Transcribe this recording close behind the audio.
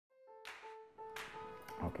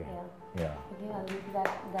Okay. Yeah. Yeah. Okay, I'll leave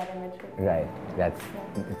that image with you. Right.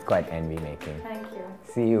 It's quite envy making. Thank you.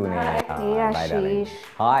 See you, Neha. Hey Bye, darling. Ashish.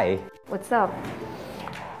 Hi. What's up?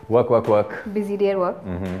 Work, work, work. Busy day at work?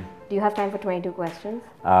 Do you have time for 22 questions?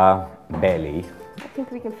 Barely. I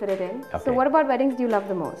think we can fit it in. Okay. So what about weddings do you love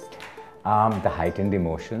the most? The heightened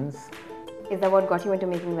emotions. Is that what got you into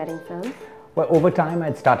making wedding films? Well, over time,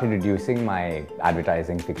 I'd started reducing my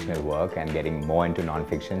advertising fictional work and getting more into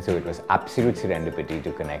non-fiction, so it was absolute serendipity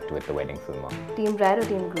to connect with the wedding filmer. Team bride or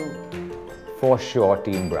team groom? For sure,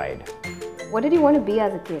 team bride. What did you want to be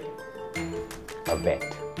as a kid? A vet.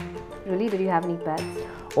 Really? Did you have any pets?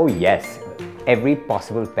 Oh yes, every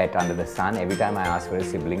possible pet under the sun. Every time I asked for a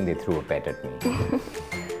sibling, they threw a pet at me.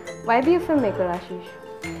 Why be a filmmaker, Ashish?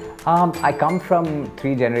 I come from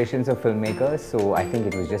 3 generations of filmmakers, so I think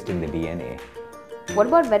it was just in the DNA. What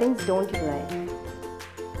about weddings don't you like?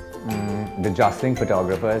 The jostling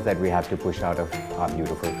photographers that we have to push out of our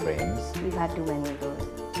beautiful frames. We've had too many of those.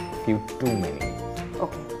 Few too many.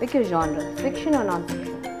 Okay, pick your genre, fiction or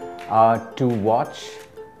non-fiction? To watch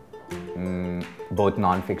both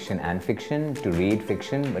non-fiction and fiction, to read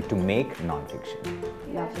fiction, but to make non-fiction.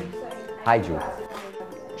 Lovely. Hi, Jude.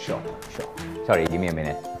 Sure. Sorry, give me a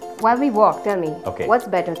minute. While we walk, tell me, Okay. what's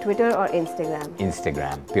better, Twitter or Instagram?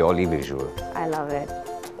 Instagram, purely visual. I love it.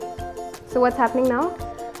 So what's happening now?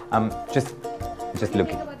 Just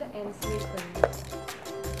looking.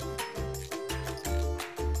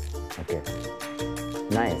 Okay.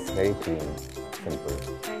 Nice, very clean, simple.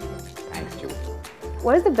 Thanks, Jude.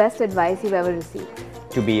 What is the best advice you've ever received?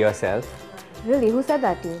 To be yourself, Really? Who said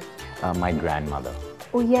that to you? my grandmother.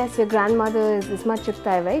 Oh yes, your grandmother is Isma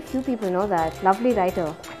Chugtai. Very few people know that. Lovely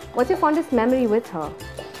writer. What's your fondest memory with her?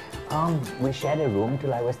 We shared a room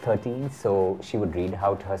till I was 13, so she would read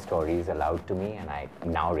out her stories aloud to me, and I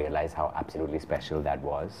now realize how absolutely special that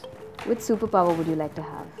was. Which superpower would you like to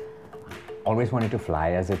have? Always wanted to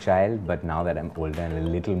fly as a child, but now that I'm older and a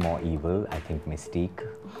little more evil, I think Mystique.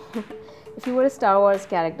 If you were a Star Wars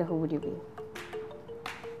character, who would you be?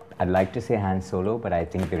 I'd like to say Han Solo, but I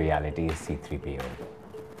think the reality is C-3PO.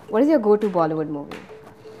 What is your go-to Bollywood movie?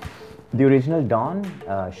 The original Dawn,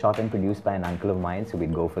 shot and produced by an uncle of mine, so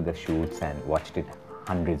we'd go for the shoots and watched it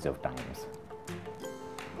hundreds of times.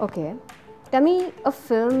 Okay. Tell me a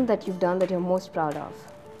film that you've done that you're most proud of.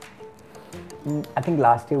 I think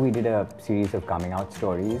last year we did a series of coming out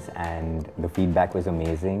stories and the feedback was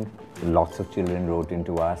amazing. Lots of children wrote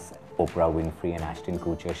into us. Oprah Winfrey and Ashton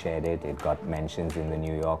Kutcher shared it. It got mentions in the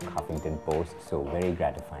New York Huffington Post, so very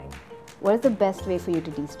gratifying. What is the best way for you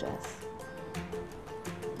to de-stress?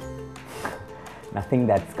 Nothing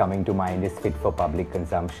that's coming to mind is fit for public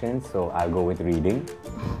consumption, so I'll go with reading.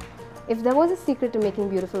 If there was a secret to making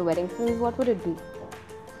beautiful wedding films, what would it be?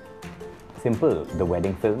 Simple, the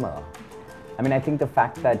wedding filmer. I mean, I think the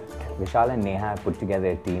fact that Vishal and Neha have put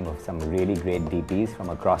together a team of some really great DPs from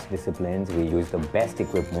across disciplines, we use the best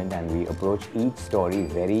equipment and we approach each story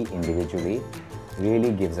very individually,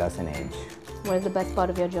 really gives us an edge. What is the best part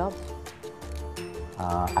of your job?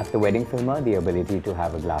 At the wedding filmer, the ability to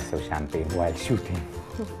have a glass of champagne while shooting.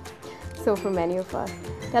 So for many of us,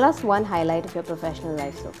 tell us one highlight of your professional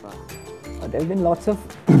life so far. There have been lots of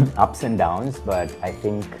ups and downs, but I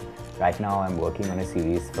think right now I'm working on a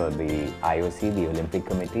series for the IOC, the Olympic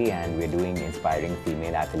Committee, and we're doing inspiring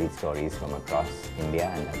female athlete stories from across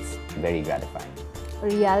India, and that's very gratifying. A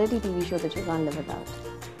reality TV show that you can't live without.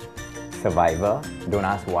 Survivor. Don't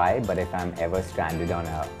ask why, but if I'm ever stranded on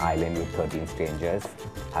an island with 13 strangers,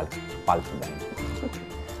 I'll pulp them.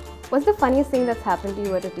 What's the funniest thing that's happened to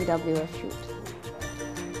you at a TWF shoot?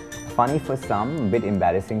 Funny for some, a bit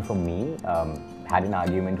embarrassing for me. Had an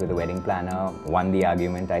argument with a wedding planner, won the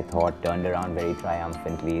argument I thought, turned around very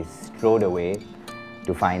triumphantly, strode away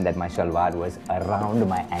to find that my shalwar was around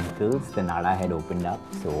my ankles. The nada had opened up,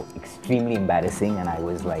 so extremely embarrassing, and I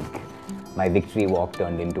was like, my victory walk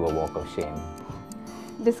turned into a walk of shame.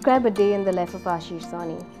 Describe a day in the life of Ashish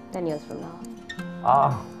Sawhny 10 years from now.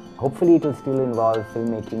 Hopefully it will still involve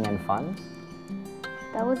filmmaking and fun.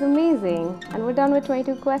 That was amazing. And we're done with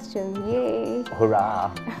 22 questions. Yay!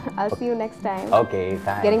 Hurrah! I'll see you next time. Okay,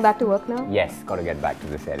 thanks. Getting back to work now? Yes, gotta get back to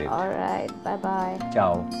this area. Alright, bye-bye.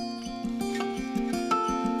 Ciao.